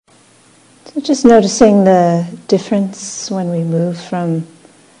So just noticing the difference when we move from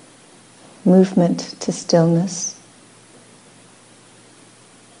movement to stillness,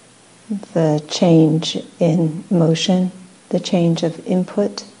 the change in motion, the change of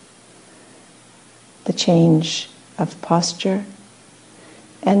input, the change of posture,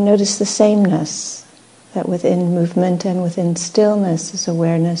 and notice the sameness that within movement and within stillness is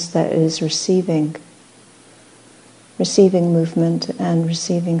awareness that is receiving movement and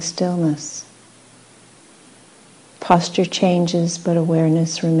receiving stillness. Posture changes, but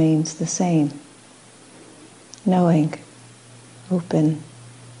awareness remains the same. Knowing, open,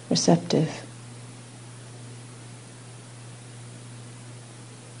 receptive.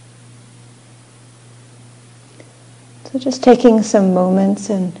 So just taking some moments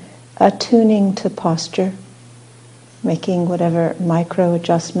and attuning to posture, making whatever micro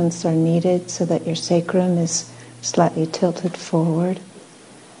adjustments are needed so that your sacrum is slightly tilted forward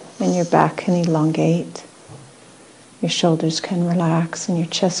and your back can elongate, your shoulders can relax and your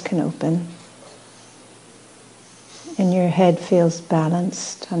chest can open, and your head feels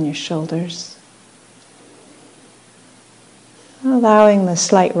balanced on your shoulders. Allowing the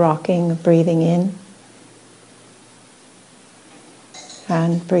slight rocking of breathing in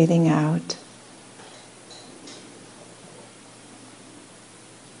and breathing out.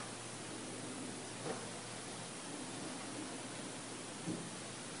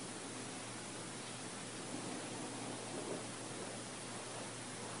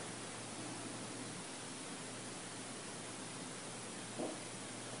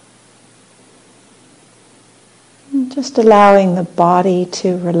 And just allowing the body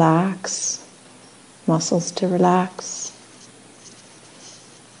to relax, muscles to relax,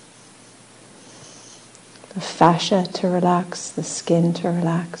 the fascia to relax, the skin to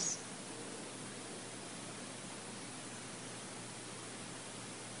relax.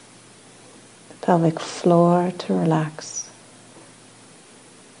 The pelvic floor to relax.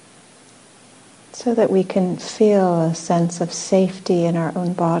 So that we can feel a sense of safety in our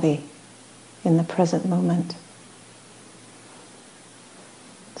own body in the present moment.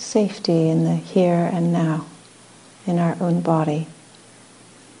 Safety in the here and now, in our own body.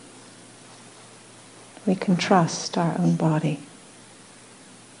 We can trust our own body.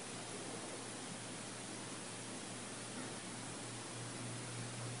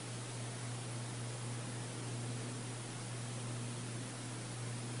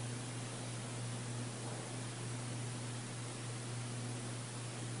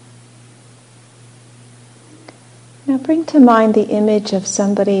 Now bring to mind the image of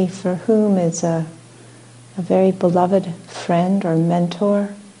somebody for whom is a very beloved friend or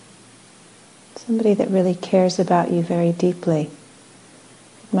mentor. Somebody that really cares about you very deeply.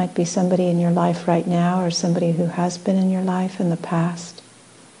 It might be somebody in your life right now or somebody who has been in your life in the past.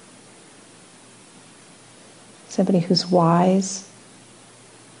 Somebody who's wise.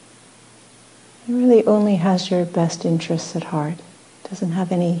 He really only has your best interests at heart. Doesn't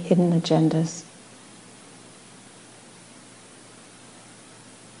have any hidden agendas.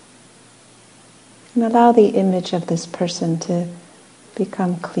 And allow the image of this person to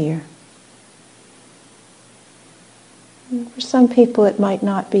become clear. For some people it might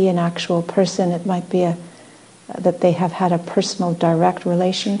not be an actual person, it might be that they have had a personal direct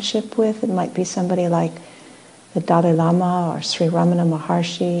relationship with. It might be somebody like the Dalai Lama or Sri Ramana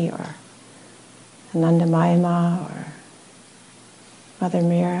Maharshi or Anandamayama or Mother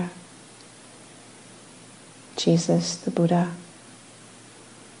Meera, Jesus, the Buddha.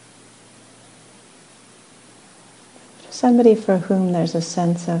 Somebody for whom there's a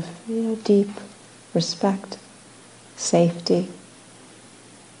sense of deep respect, safety,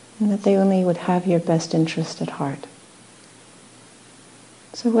 and that they only would have your best interest at heart.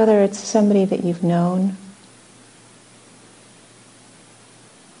 So whether it's somebody that you've known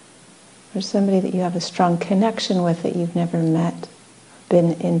or somebody that you have a strong connection with that you've never met,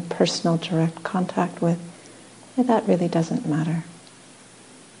 been in personal direct contact with, that really doesn't matter.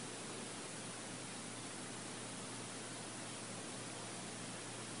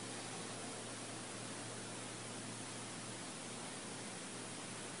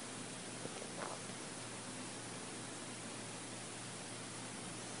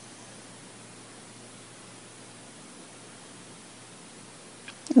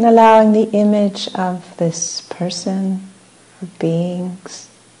 And allowing the image of this person or beings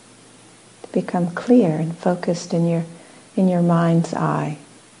to become clear and focused in your mind's eye.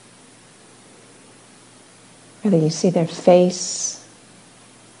 Whether you see their face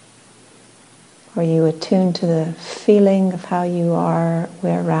or you attune to the feeling of how you are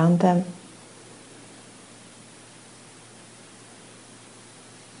around them.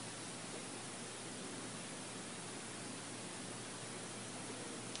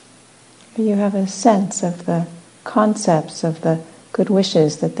 You have a sense of the concepts of the good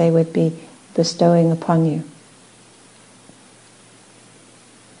wishes that they would be bestowing upon you.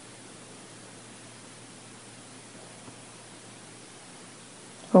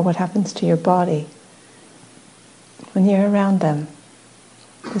 Or what happens to your body when you're around them.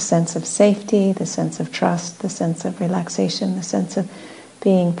 The sense of safety, the sense of trust, the sense of relaxation, the sense of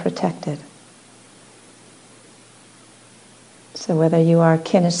being protected. So whether you are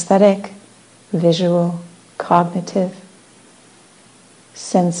kinesthetic, visual, cognitive,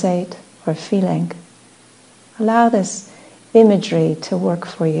 sensate, or feeling, allow this imagery to work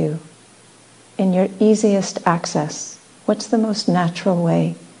for you in your easiest access. What's the most natural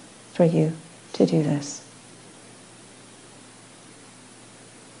way for you to do this?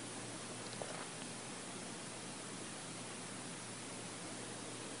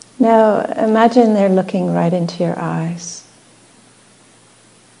 Now imagine they're looking right into your eyes.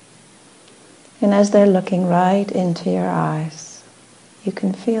 And as they're looking right into your eyes, you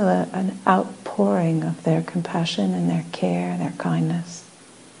can feel an outpouring of their compassion and their care, their kindness.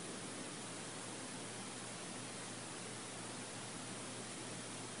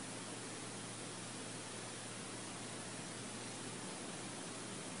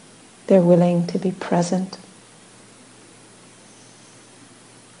 They're willing to be present.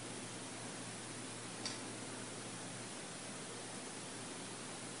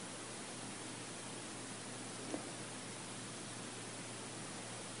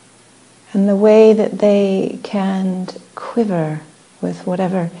 And the way that they can quiver with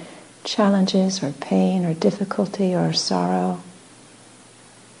whatever challenges or pain or difficulty or sorrow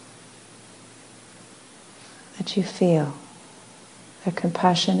that you feel. Their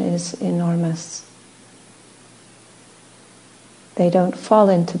compassion is enormous. They don't fall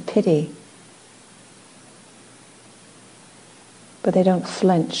into pity, but they don't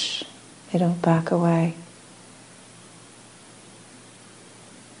flinch. They don't back away.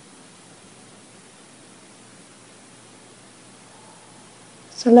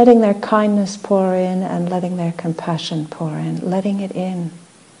 So letting their kindness pour in and letting their compassion pour in, letting it in.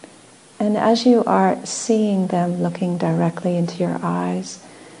 And as you are seeing them looking directly into your eyes,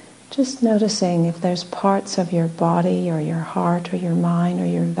 just noticing if there's parts of your body or your heart or your mind or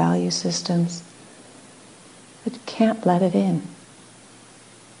your value systems that can't let it in,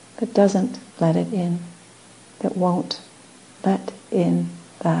 that doesn't let it in, that won't let in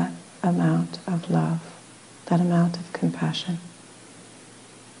that amount of love, that amount of compassion.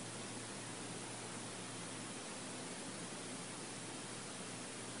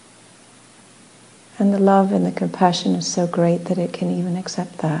 And the love and the compassion is so great that it can even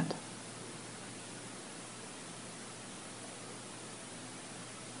accept that.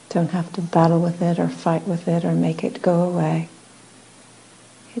 Don't have to battle with it or fight with it or make it go away.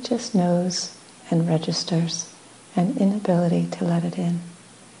 It just knows and registers an inability to let it in.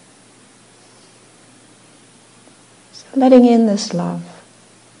 So letting in this love,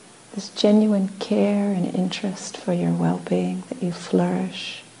 this genuine care and interest for your well-being, that you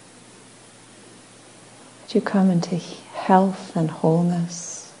flourish, you come into health and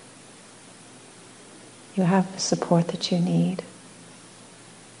wholeness. You have the support that you need.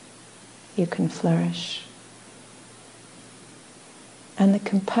 You can flourish. And the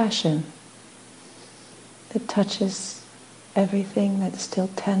compassion that touches everything that's still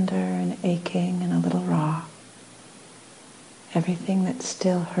tender and aching and a little raw. Everything that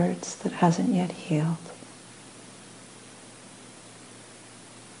still hurts, that hasn't yet healed.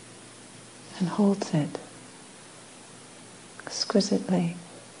 And holds it exquisitely,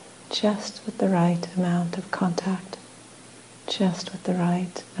 just with the right amount of contact, just with the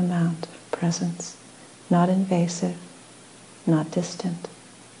right amount of presence, not invasive, not distant,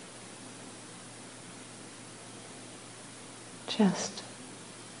 just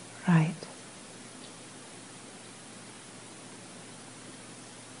right.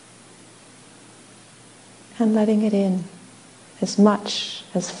 And letting it in as much,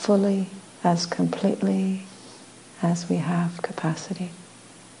 as fully, as completely as we have capacity.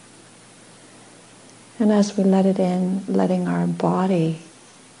 And as we let it in, letting our body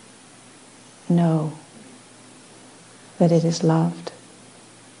know that it is loved.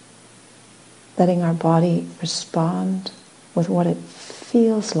 Letting our body respond with what it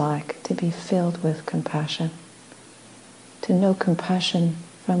feels like to be filled with compassion. To know compassion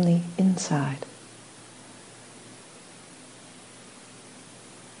from the inside.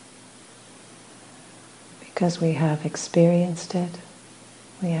 Because we have experienced it,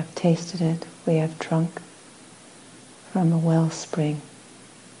 we have tasted it, we have drunk from a wellspring.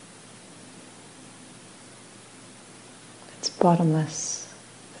 It's bottomless,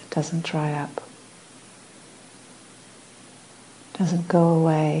 the doesn't dry up, doesn't go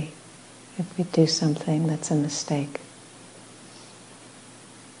away if we do something that's a mistake.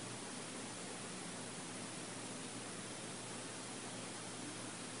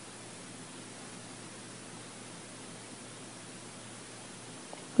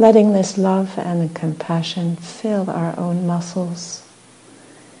 Letting this love and compassion fill our own muscles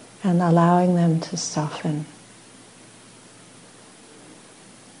and allowing them to soften.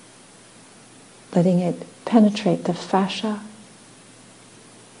 Letting it penetrate the fascia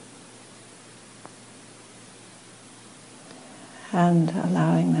and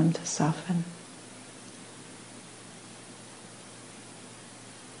allowing them to soften.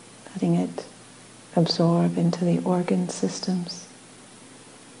 Letting it absorb into the organ systems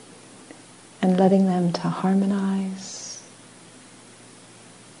and letting them to harmonize.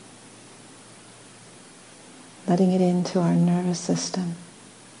 Letting it into our nervous system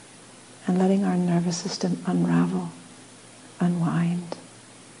and letting our nervous system unravel, unwind.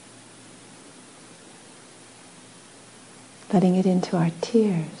 Letting it into our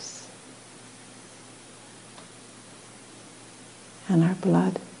tears and our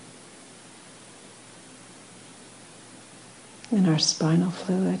blood and our spinal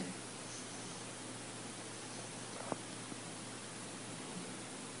fluid.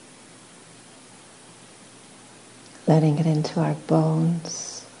 Letting it into our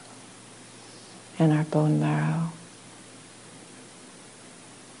bones and our bone marrow.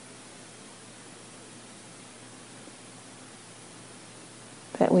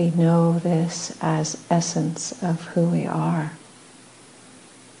 That we know this as essence of who we are.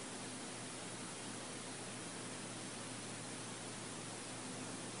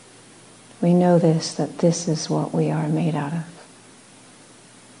 We know this, that this is what we are made out of.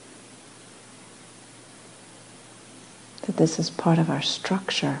 That this is part of our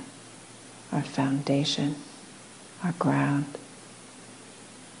structure, our foundation, our ground,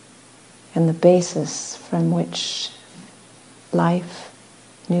 and the basis from which life,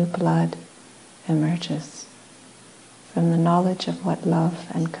 new blood, emerges, from the knowledge of what love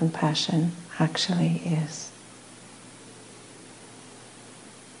and compassion actually is.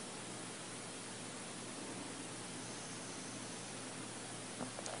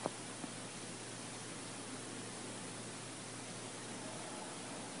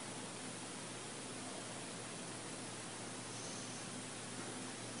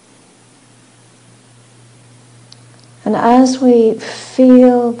 And as we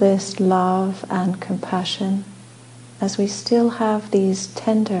feel this love and compassion, as we still have these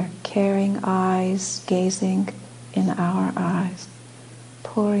tender, caring eyes gazing in our eyes,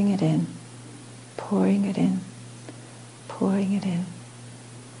 pouring it in, pouring it in, pouring it in,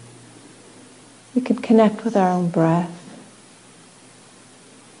 we can connect with our own breath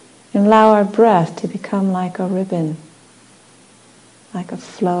and allow our breath to become like a ribbon, like a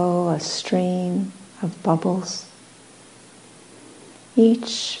flow, a stream of bubbles.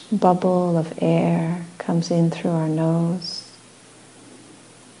 Each bubble of air comes in through our nose,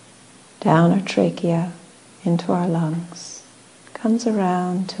 down our trachea, into our lungs, comes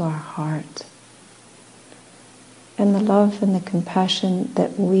around to our heart. And the love and the compassion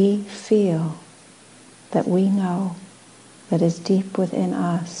that we feel, that we know, that is deep within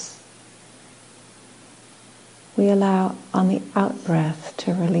us, we allow on the out-breath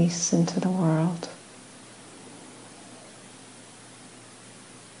to release into the world.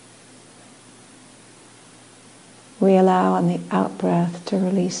 We allow on the out-breath to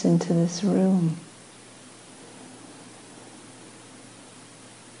release into this room.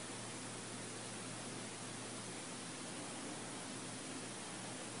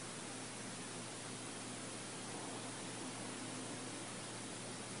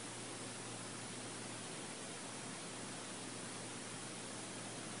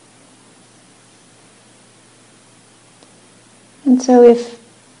 And so if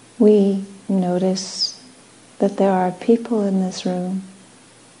we notice that there are people in this room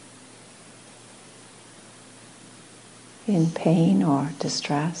in pain or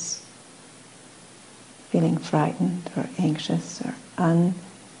distress, feeling frightened or anxious or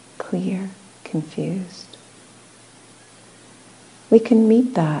unclear, confused, we can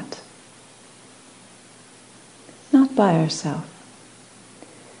meet that, not by ourselves,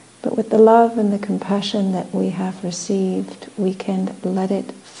 but with the love and the compassion that we have received, we can let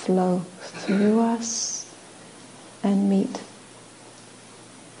it flow through us and meet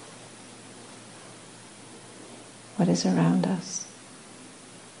what is around us.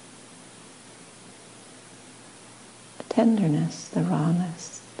 The tenderness, the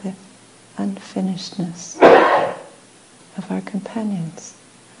rawness, the unfinishedness of our companions,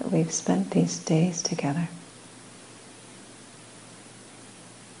 that we've spent these days together.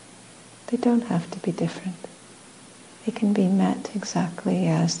 They don't have to be different. They can be met exactly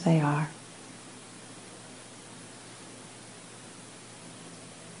as they are.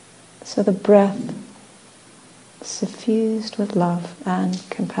 So the breath, suffused with love and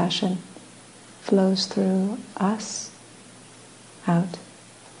compassion, flows through us, out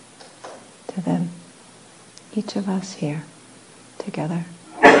to them, each of us here, together.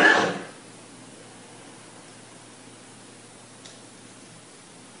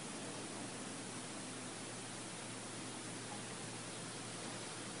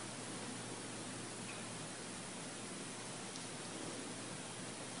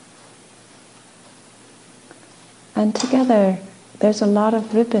 And together, there's a lot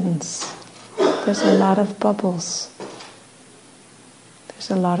of ribbons, there's a lot of bubbles, there's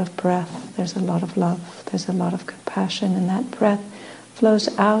a lot of breath, there's a lot of love, there's a lot of compassion, and that breath flows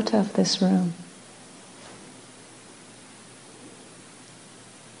out of this room.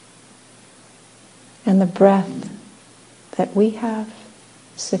 And the breath that we have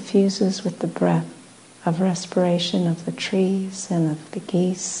suffuses with the breath of respiration of the trees and of the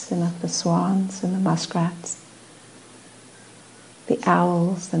geese and of the swans and the muskrats, the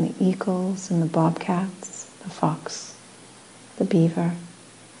owls and the eagles and the bobcats, the fox, the beaver,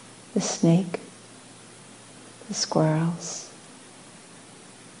 the snake, the squirrels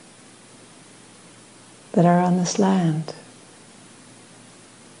that are on this land.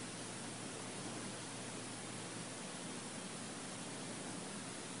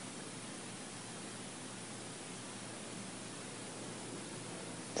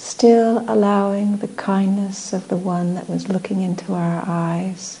 Still allowing the kindness of the one that was looking into our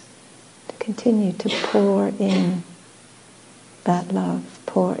eyes to continue to pour in that love,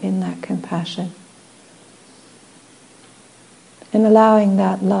 pour in that compassion. And allowing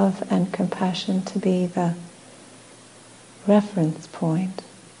that love and compassion to be the reference point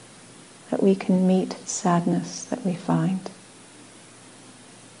that we can meet sadness that we find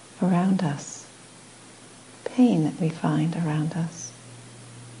around us, pain that we find around us.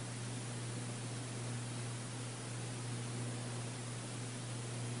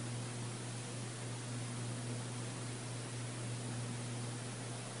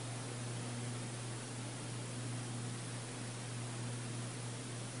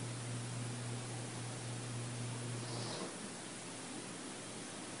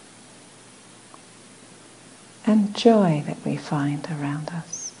 And joy that we find around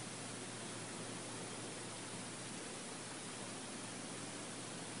us.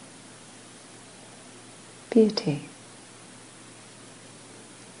 Beauty.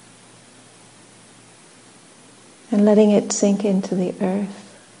 And letting it sink into the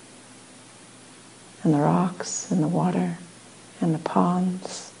earth and the rocks and the water and the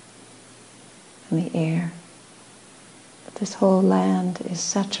ponds and the air. This whole land is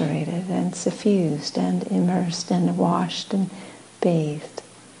saturated and suffused and immersed and washed and bathed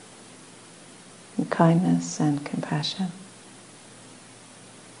in kindness and compassion.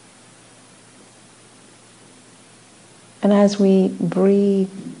 And as we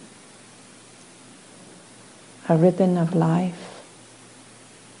breathe a ribbon of life,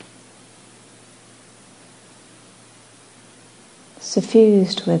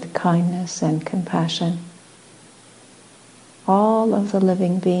 suffused with kindness and compassion, all of the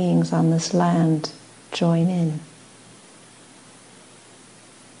living beings on this land join in.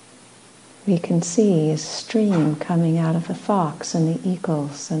 We can see a stream coming out of the fox and the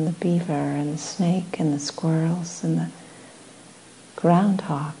eagles and the beaver and the snake and the squirrels and the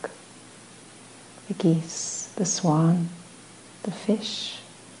groundhog, the geese, the swan, the fish,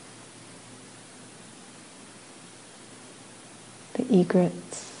 the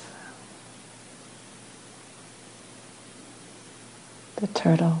egrets, the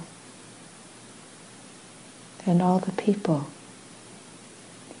turtle, and all the people,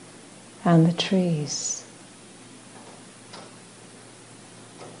 and the trees.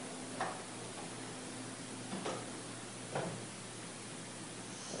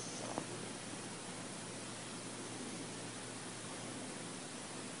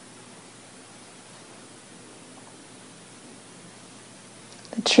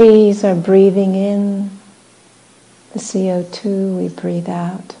 The trees are breathing in the CO2 we breathe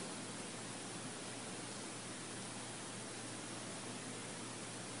out.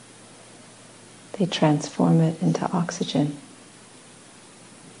 They transform it into oxygen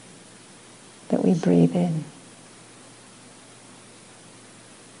that we breathe in.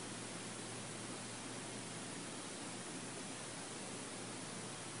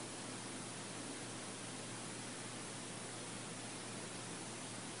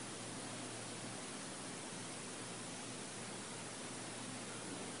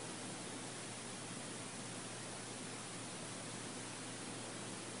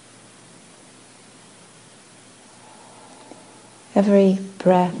 Every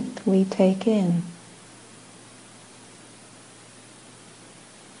breath we take in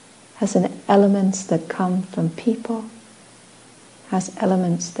has elements that come from people, has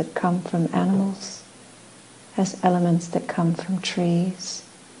elements that come from animals, has elements that come from trees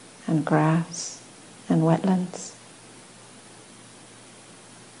and grass and wetlands.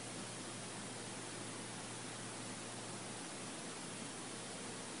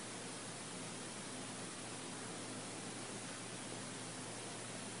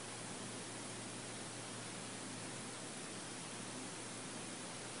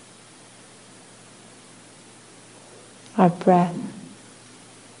 Our breath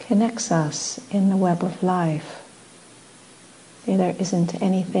connects us in the web of life. There isn't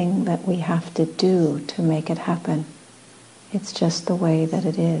anything that we have to do to make it happen. It's just the way that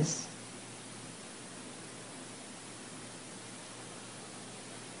it is.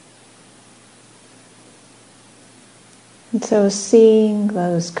 And so seeing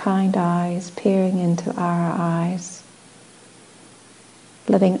those kind eyes peering into our eyes,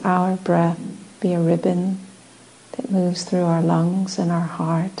 letting our breath be a ribbon that moves through our lungs and our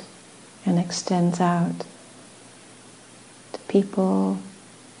heart and extends out to people,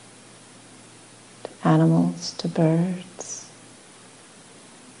 to animals, to birds,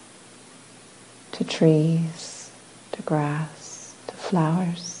 to trees, to grass, to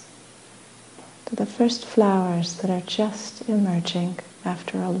flowers, to the first flowers that are just emerging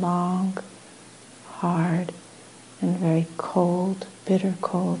after a long, hard, and very cold, bitter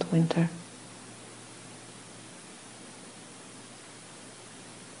cold winter.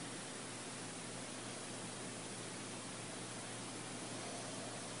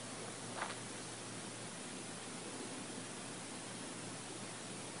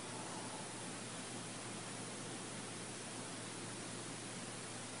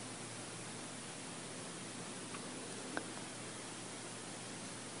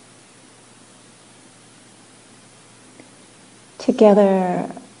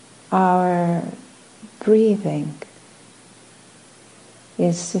 Together, our breathing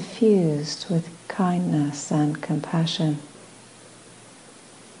is suffused with kindness and compassion.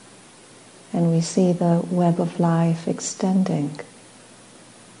 And we see the web of life extending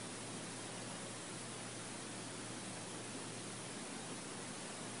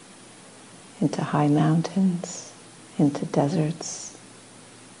into high mountains, into deserts,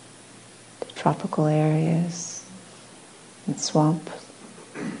 to tropical areas, and swamps,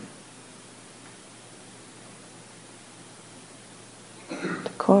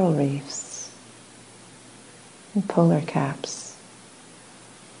 to coral reefs and polar caps.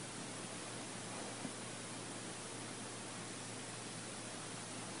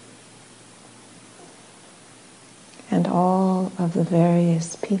 And all of the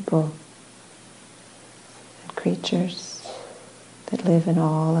various people and creatures that live in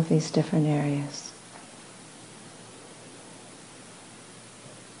all of these different areas.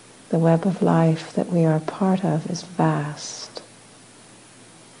 The web of life that we are part of is vast.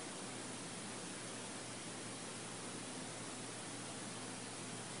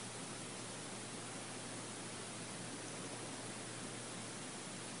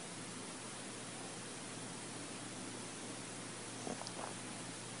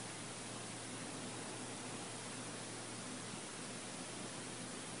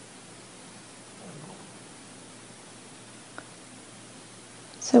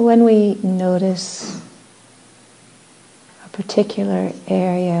 So when we notice a particular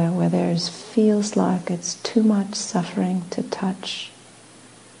area where there feels like it's too much suffering to touch,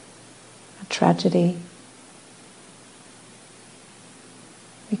 a tragedy,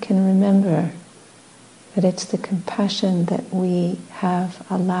 we can remember that it's the compassion that we have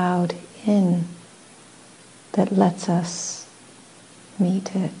allowed in that lets us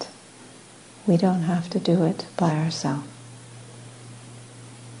meet it. We don't have to do it by ourselves.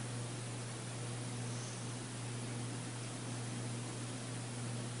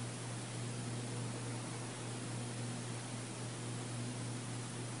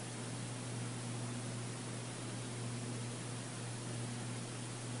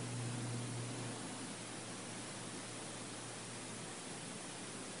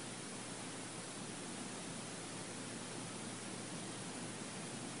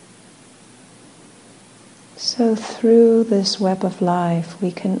 So through this web of life,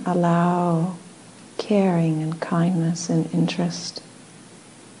 we can allow caring and kindness and interest.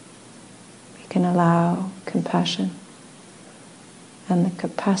 We can allow compassion and the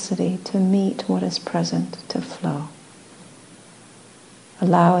capacity to meet what is present to flow.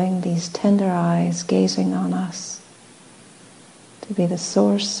 Allowing these tender eyes gazing on us to be the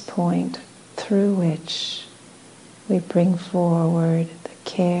source point through which we bring forward the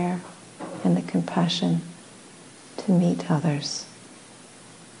care and the compassion to meet others.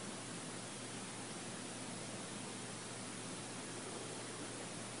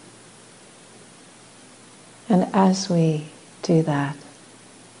 And as we do that,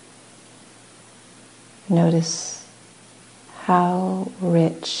 notice how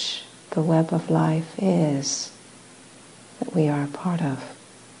rich the web of life is that we are a part of.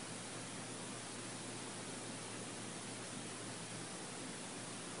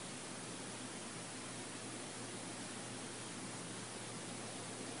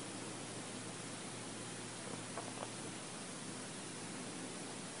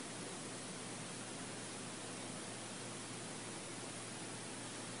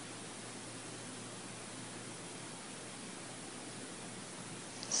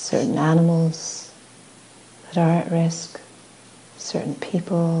 Certain animals that are at risk, certain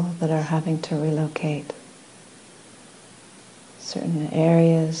people that are having to relocate, certain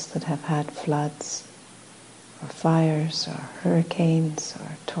areas that have had floods or fires or hurricanes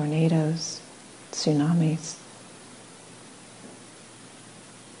or tornadoes, tsunamis.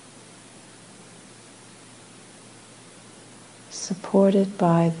 Supported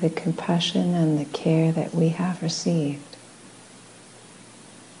by the compassion and the care that we have received,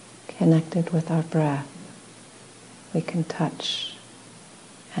 connected with our breath, we can touch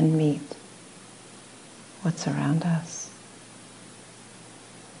and meet what's around us.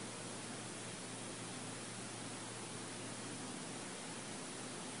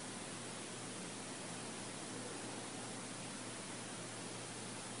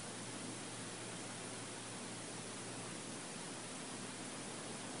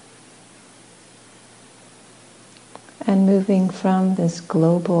 And moving from this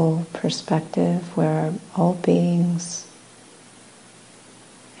global perspective where all beings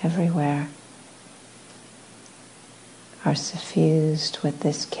everywhere are suffused with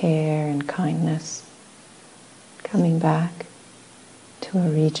this care and kindness, coming back to a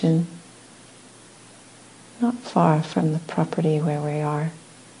region not far from the property where we are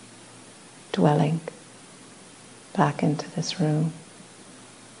dwelling, back into this room,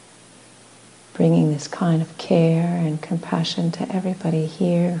 bringing this kind of care and compassion to everybody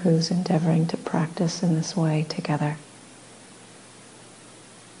here who's endeavoring to practice in this way together.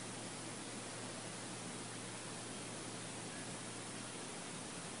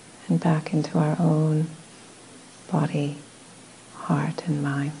 And back into our own body, heart, and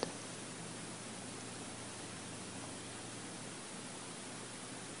mind.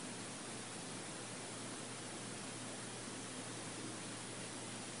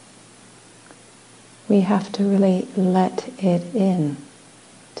 We have to really let it in,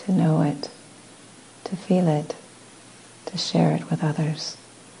 to know it, to feel it, to share it with others.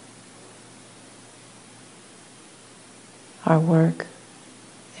 Our work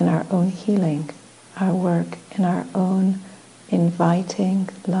in our own healing, our work in our own inviting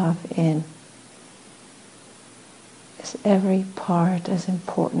love in, is every part as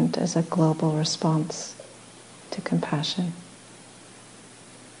important as a global response to compassion.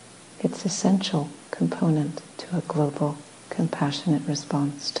 It's essential component to a global, compassionate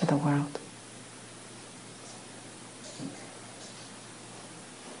response to the world.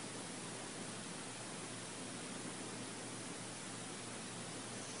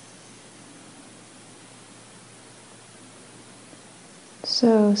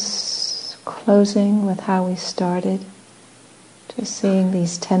 So, closing with how we started, just seeing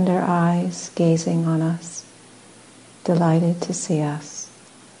these tender eyes gazing on us, delighted to see us.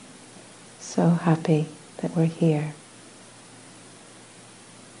 So happy that we're here,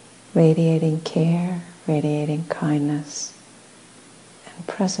 radiating care, radiating kindness, and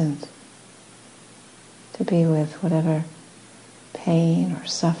present to be with whatever pain or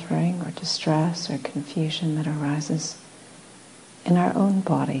suffering or distress or confusion that arises in our own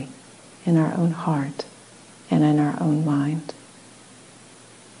body, in our own heart, and in our own mind.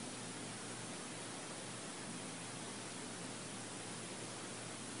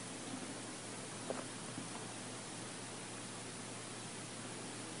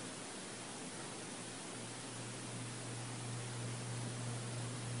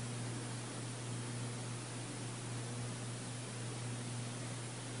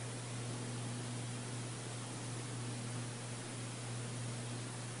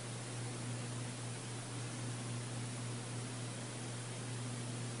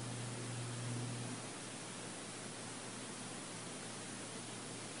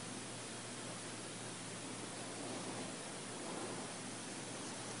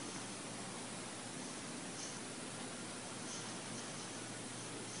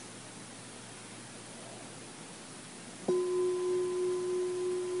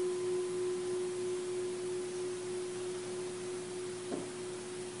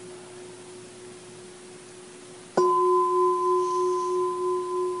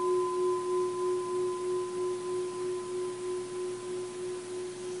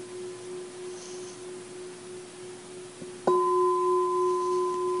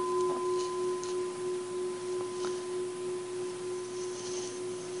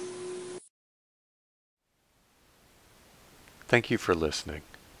 Thank you for listening.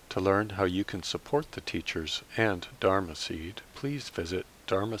 To learn how you can support the teachers and Dharma Seed, please visit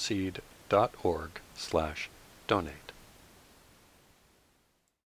dharmaseed.org/donate.